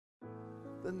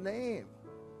The name,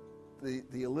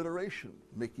 the alliteration,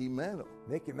 Mickey Mantle.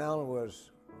 Mickey Mantle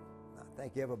was, I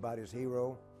think, everybody's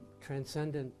hero.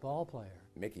 Transcendent ball player.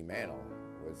 Mickey Mantle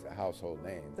was a household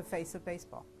name. The face of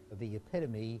baseball. The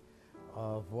epitome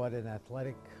of what an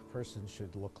athletic person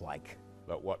should look like.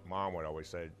 But what Mom would always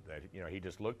say, that he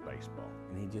just looked baseball.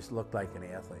 And he just looked like an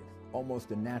athlete.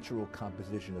 Almost a natural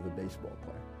composition of a baseball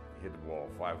player. He hit the ball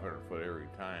 500 foot every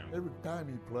time. Every time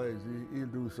he plays, he'll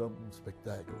do something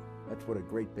spectacular. That's what a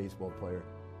great baseball player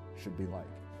should be like.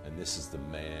 And this is the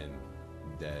man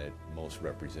that most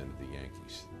represented the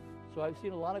Yankees. So I've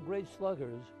seen a lot of great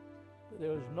sluggers, but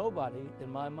there was nobody in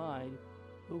my mind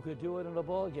who could do it in a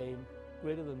ball game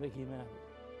greater than Mickey Mantle.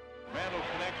 Mantle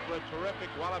connects for a terrific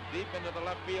wallop deep into the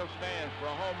left field stands for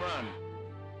a home run.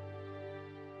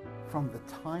 From the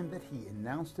time that he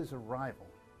announced his arrival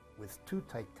with 2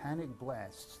 titanic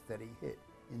blasts that he hit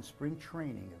in spring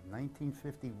training of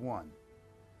 1951,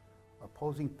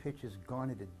 opposing pitchers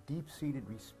garnered a deep-seated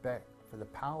respect for the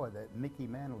power that Mickey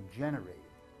Mantle generated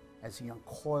as he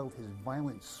uncoiled his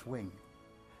violent swing.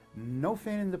 No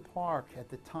fan in the park at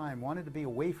the time wanted to be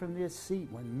away from their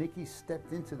seat when Mickey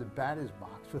stepped into the batter's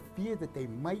box for fear that they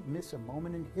might miss a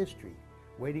moment in history,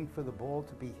 waiting for the ball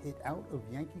to be hit out of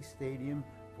Yankee Stadium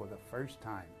for the first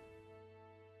time.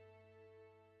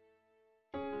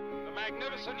 The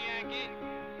magnificent Yankee,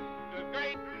 the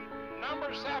great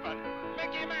number 7,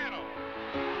 Mickey Mantle.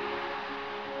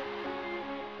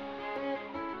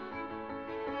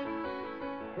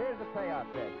 Here's the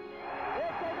payoff pitch.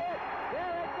 Yes, they did.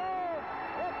 There it goes.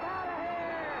 It's out of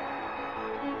here.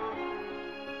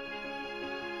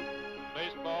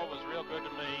 Baseball was real good to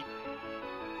me.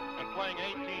 And playing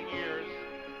 18 years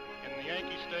in the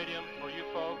Yankee Stadium for you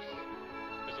folks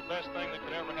is the best thing that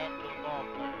could ever happen to a ball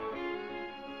player.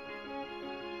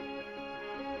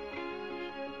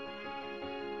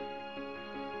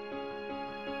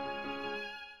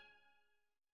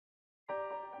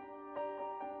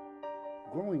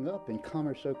 Growing up in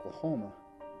Commerce, Oklahoma,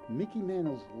 Mickey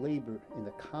Mantle's labor in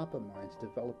the copper mines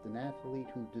developed an athlete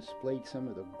who displayed some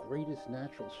of the greatest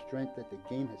natural strength that the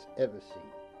game has ever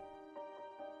seen.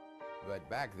 But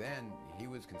back then, he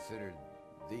was considered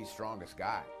the strongest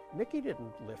guy. Mickey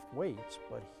didn't lift weights,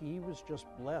 but he was just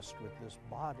blessed with this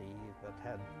body that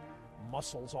had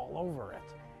muscles all over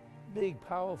it. Big,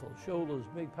 powerful shoulders,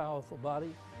 big, powerful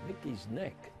body. Mickey's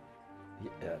neck,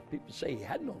 people say he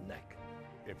had no neck.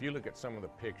 If you look at some of the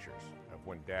pictures of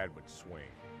when Dad would swing,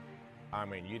 I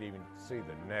mean, you'd even see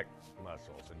the neck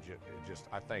muscles, and just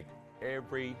I think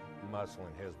every muscle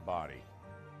in his body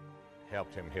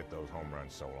helped him hit those home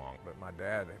runs so long. But my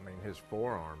dad, I mean, his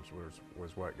forearms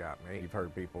was what got me. You've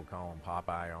heard people call them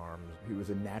Popeye arms. He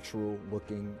was a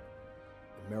natural-looking,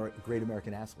 great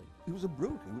American athlete. He was a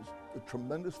brute. He was a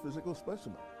tremendous physical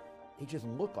specimen. He just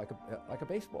looked like a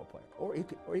baseball player, or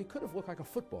he could have looked like a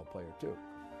football player too.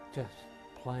 Just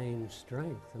plain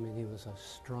strength. I mean, he was a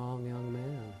strong young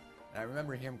man. And I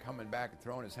remember him coming back and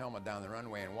throwing his helmet down the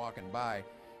runway and walking by,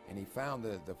 and he found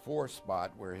the 4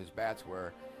 spot where his bats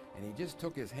were, and he just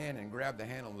took his hand and grabbed the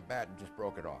handle of the bat and just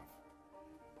broke it off.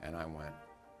 And I went,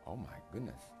 oh my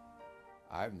goodness,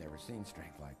 I've never seen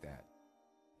strength like that.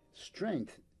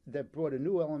 Strength that brought a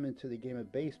new element to the game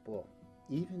of baseball,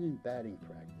 even in batting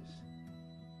practice.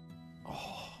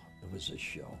 Oh, it was a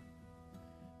show.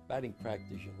 Batting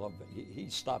practice, you love it. He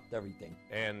stopped everything.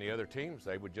 And the other teams,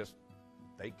 they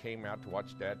came out to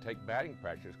watch Dad take batting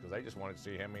practice because they just wanted to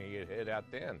see how many he had hit out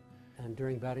then. And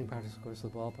during batting practice, of course, the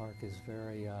ballpark is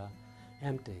very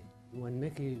empty. When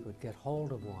Mickey would get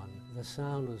hold of one, the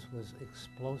sound was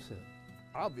explosive.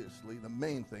 Obviously, the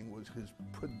main thing was his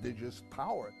prodigious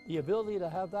power. The ability to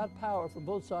have that power from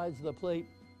both sides of the plate,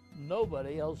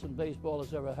 nobody else in baseball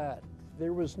has ever had.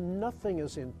 There was nothing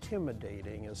as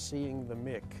intimidating as seeing the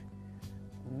Mick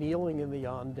kneeling in the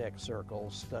on-deck circle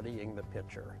studying the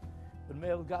pitcher. When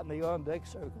Mantle got in the on-deck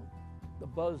circle, the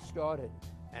buzz started.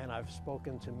 And I've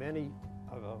spoken to many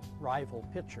of the rival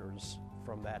pitchers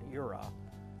from that era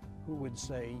who would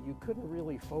say you couldn't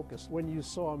really focus when you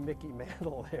saw Mickey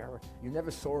Mantle there. You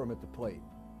never saw him at the plate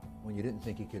when you didn't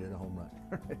think he could hit a home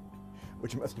run,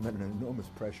 which must have been an enormous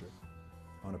pressure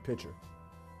on a pitcher.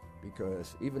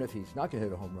 Because even if he's not going to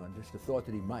hit a home run, just the thought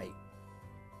that he might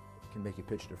can make you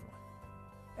pitch differently.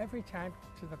 Every time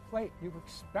to the plate, you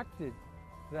expected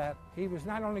that he was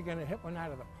not only going to hit one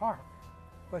out of the park,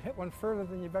 but hit one further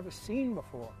than you've ever seen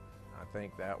before. I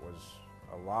think that was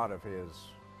a lot of his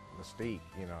mystique.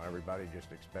 You know, everybody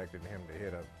just expected him to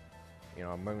hit a you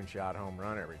know, a moonshot home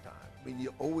run every time. I mean,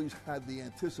 you always had the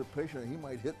anticipation that he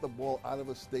might hit the ball out of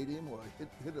a stadium or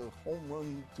hit a home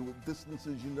run to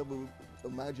distances you never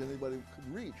imagined anybody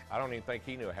could reach. I don't even think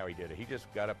he knew how he did it. He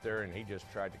just got up there and he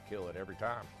just tried to kill it every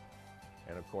time.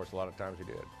 And of course, a lot of times he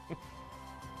did.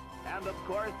 And of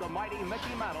course, the mighty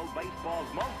Mickey Mantle, baseball's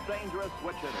most dangerous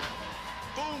switch hitter.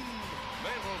 Boom!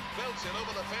 Mantle belts it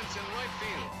over the fence in right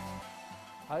field.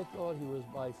 I thought he was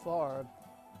by far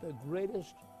the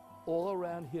greatest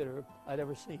all-around hitter I'd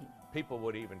ever seen. People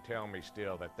would even tell me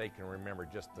still that they can remember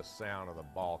just the sound of the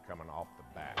ball coming off the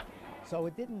bat. So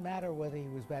it didn't matter whether he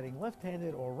was batting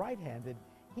left-handed or right-handed,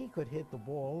 he could hit the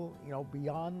ball, you know,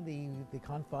 beyond the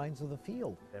confines of the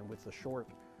field. And with the short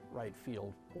right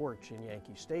field porch in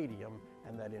Yankee Stadium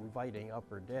and that inviting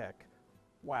upper deck,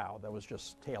 wow, that was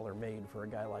just tailor-made for a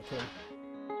guy like him.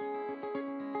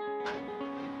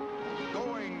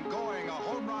 Going, a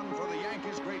home run for the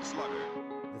Yankees' great slugger.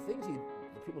 The things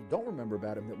that people don't remember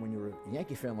about him, that when you were a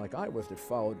Yankee fan like I was, that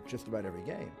followed just about every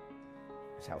game,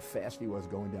 is how fast he was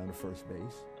going down to first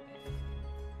base.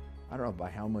 I don't know by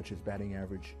how much his batting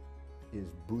average is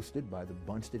boosted by the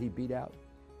bunch that he beat out.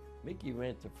 Mickey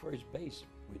ran to first base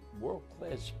with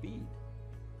world-class speed.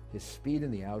 His speed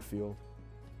in the outfield,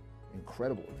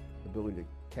 incredible ability to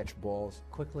catch balls.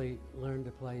 Quickly learned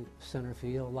to play center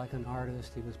field like an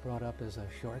artist. He was brought up as a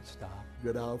shortstop.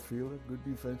 Good outfielder, good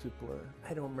defensive player.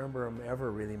 I don't remember him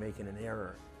ever really making an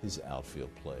error. His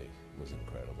outfield play was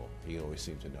incredible. He always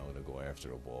seemed to know to go after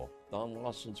the ball. Don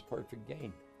Larsen's perfect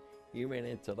game. He ran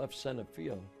into left center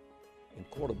field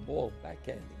and caught a ball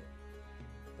backhanding it.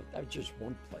 But that was just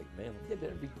one play, man. He did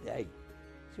it every day.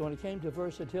 So when it came to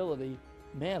versatility,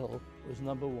 Mantle was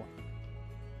number one.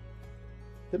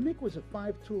 The Mick was a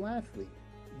 5'2" athlete,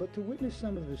 but to witness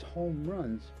some of his home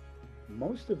runs,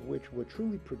 most of which were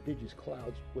truly prodigious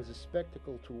clouds, was a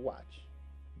spectacle to watch.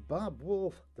 Bob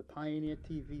Wolf, the pioneer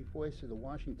TV voice of the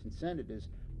Washington Senators,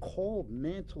 called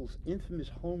Mantle's infamous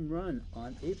home run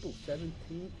on April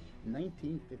 17,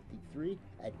 1953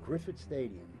 at Griffith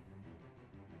Stadium.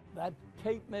 That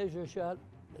tape measure shot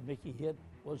that Mickey hit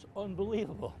was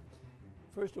unbelievable.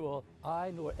 First of all,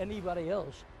 I nor anybody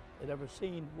else had ever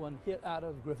seen one hit out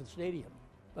of Griffith Stadium.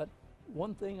 But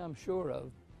one thing I'm sure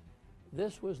of,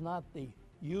 this was not the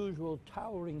usual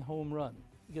towering home run,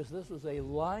 because this was a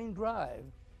line drive,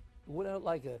 went out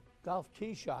like a golf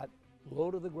tee shot,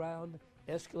 low to the ground,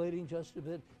 escalating just a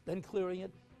bit, then clearing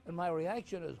it, and my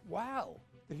reaction is, wow,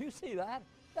 did you see that?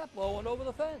 That ball went over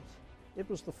the fence. It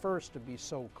was the first to be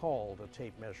so called a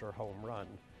tape measure home run.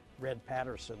 Red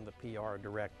Patterson, the PR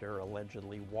director,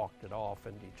 allegedly walked it off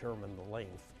and determined the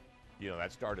length. You know,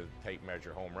 that started the tape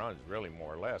measure home runs, really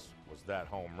more or less, was that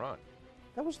home run.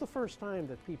 That was the first time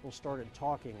that people started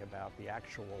talking about the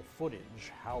actual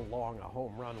footage, how long a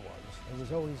home run was. It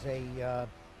was always a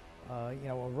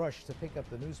rush to pick up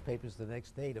the newspapers the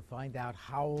next day to find out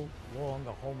how long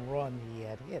a home run he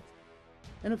had hit.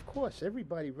 And of course,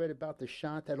 everybody read about the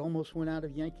shot that almost went out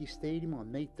of Yankee Stadium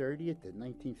on May 30th of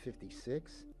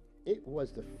 1956. It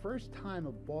was the first time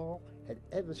a ball had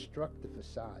ever struck the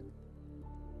facade.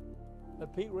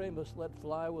 But Pete Ramos let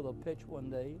fly with a pitch one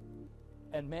day,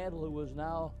 and Mantle, who was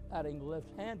now batting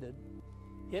left-handed,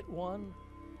 hit one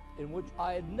in which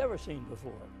I had never seen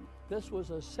before. This was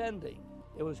ascending.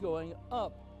 It was going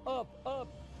up, up, up.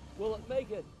 Will it make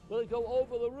it? Will it go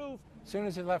over the roof? As soon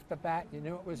as he left the bat, you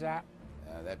knew it was that.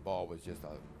 That ball was just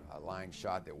a line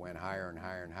shot that went higher and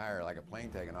higher and higher, like a plane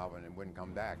taking off and it wouldn't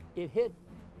come back. It hit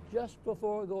just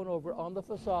before going over on the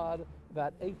facade,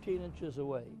 about 18 inches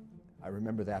away. I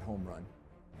remember that home run.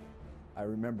 I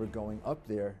remember going up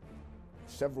there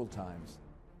several times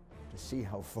to see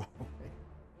how far away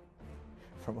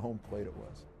from home plate it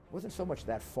was. It wasn't so much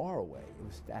that far away, it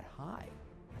was that high.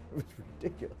 It was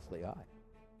ridiculously high.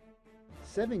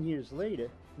 7 years later,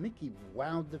 Mickey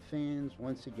wowed the fans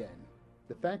once again.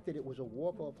 The fact that it was a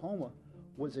walk-off homer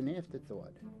was an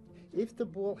afterthought. If the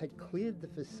ball had cleared the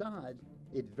facade,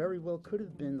 it very well could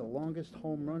have been the longest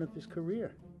home run of his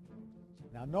career.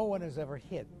 Now, no one has ever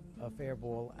hit a fair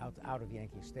ball out of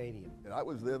Yankee Stadium. And I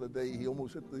was there the day he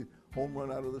almost hit the home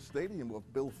run out of the stadium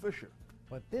with Bill Fisher.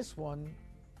 But this one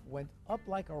went up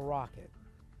like a rocket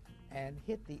and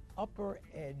hit the upper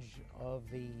edge of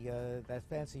that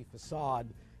fancy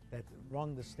facade that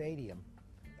rung the stadium.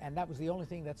 And that was the only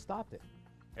thing that stopped it.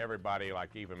 Everybody,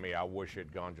 like even me, I wish it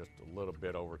had gone just a little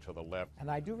bit over to the left. And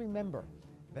I do remember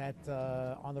that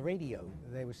on the radio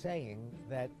they were saying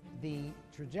that the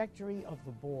trajectory of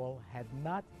the ball had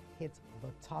not hit the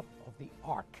top of the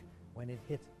arc when it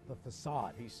hit the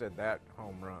facade. He said that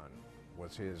home run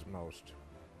was his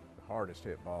hardest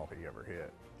hit ball he ever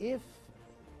hit. If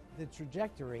the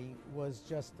trajectory was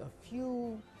just a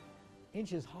few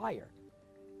inches higher.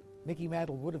 Mickey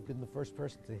Mantle would have been the first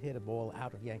person to hit a ball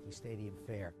out of Yankee Stadium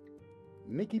fair.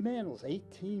 Mickey Mantle's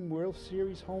 18 World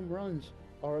Series home runs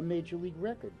are a Major League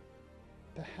record.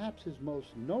 Perhaps his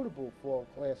most notable Fall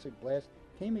Classic blast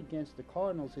came against the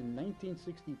Cardinals in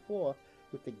 1964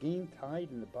 with the game tied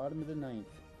in the bottom of the ninth.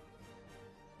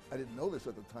 I didn't know this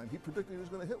at the time. He predicted he was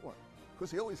going to hit one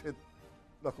because he always hit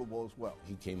knuckleballs well.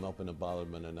 He came up in the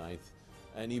bottom of the ninth,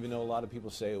 and even though a lot of people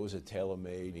say it was a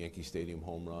tailor-made Yankee Stadium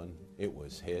home run, it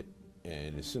was hit,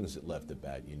 and as soon as it left the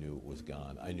bat, you knew it was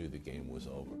gone. I knew the game was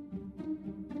over.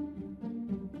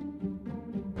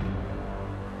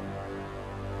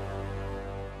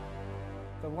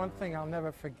 The one thing I'll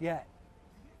never forget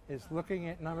is looking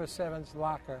at number 7's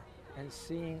locker and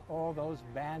seeing all those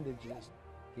bandages.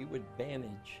 He would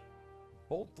bandage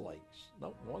both legs,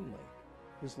 not one leg.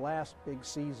 His last big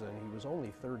season, he was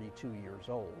only 32 years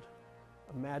old.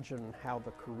 Imagine how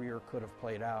the career could have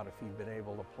played out if he'd been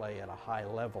able to play at a high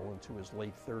level into his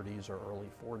late 30s or early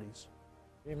 40s.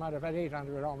 He might have had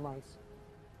 800 home runs.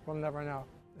 We'll never know.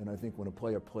 And I think when a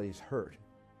player plays hurt,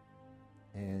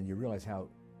 and you realize how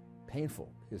painful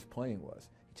his playing was,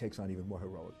 he takes on even more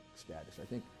heroic status. I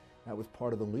think that was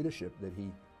part of the leadership that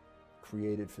he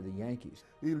created for the Yankees.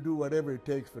 He'll do whatever it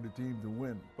takes for the team to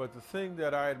win. But the thing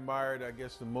that I admired, I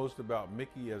guess, the most about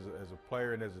Mickey as a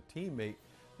player and as a teammate,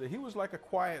 that he was like a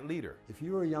quiet leader. If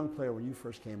you were a young player when you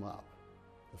first came up,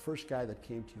 the first guy that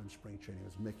came to you in spring training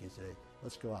was Mickey and said, hey,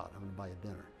 let's go out, I'm going to buy you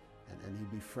dinner. And he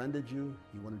befriended you,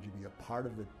 he wanted you to be a part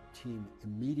of the team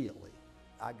immediately.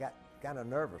 I got kind of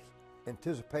nervous,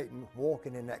 anticipating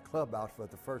walking in that clubhouse for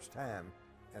the first time.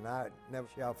 And I never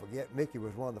shall forget, Mickey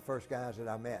was one of the first guys that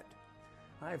I met.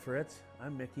 Hi, Fritz.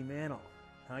 I'm Mickey Mantle.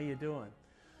 How you doing?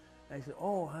 I said,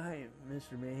 oh, hi,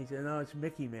 Mr. Mantle. He said, no, it's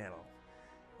Mickey Mantle.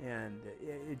 And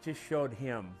it just showed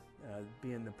him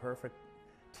being the perfect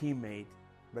teammate.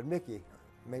 But Mickey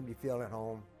made me feel at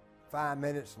home. 5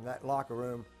 minutes in that locker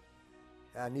room,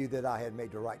 I knew that I had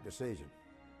made the right decision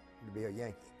to be a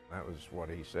Yankee. That was what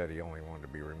he said. He only wanted to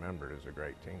be remembered as a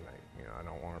great teammate. You know, I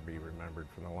don't want to be remembered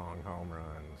for the long home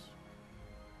runs,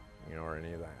 you know, or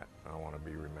any of that. I want to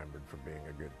be remembered for being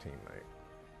a good teammate.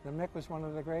 The Mick was one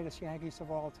of the greatest Yankees of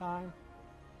all time,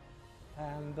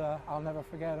 and I'll never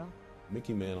forget him.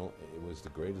 Mickey Mantle was the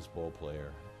greatest ball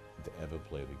player to ever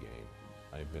play the game.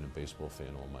 I've been a baseball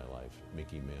fan all my life.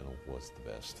 Mickey Mantle was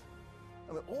the best.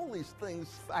 I mean, all these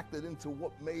things factored into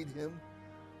what made him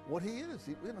what he is.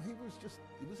 He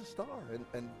was a star,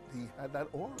 and he had that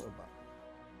aura about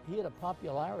him. He had a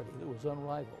popularity that was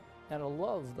unrivaled and a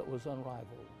love that was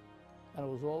unrivaled, and it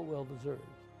was all well-deserved.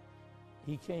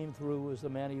 He came through as the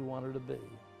man he wanted to be,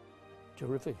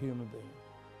 terrific human being.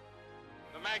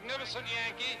 The magnificent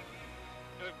Yankee,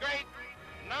 the great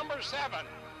number 7,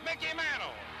 Mickey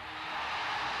Mantle.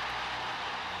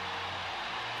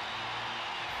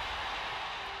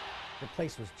 The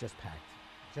place was just packed,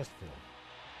 just filled.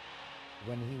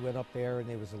 When he went up there and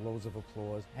there was loads of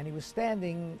applause, and he was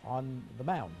standing on the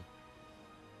mound.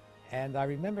 And I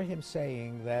remember him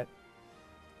saying that,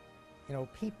 you know,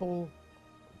 people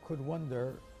could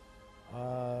wonder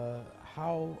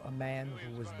how a man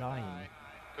who was dying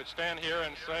Could stand here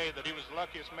and say that he was the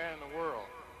luckiest man in the world.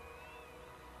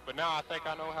 But now I think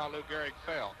I know how Lou Gehrig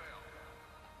felt.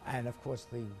 and of course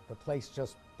the place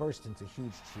just burst into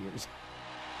huge cheers.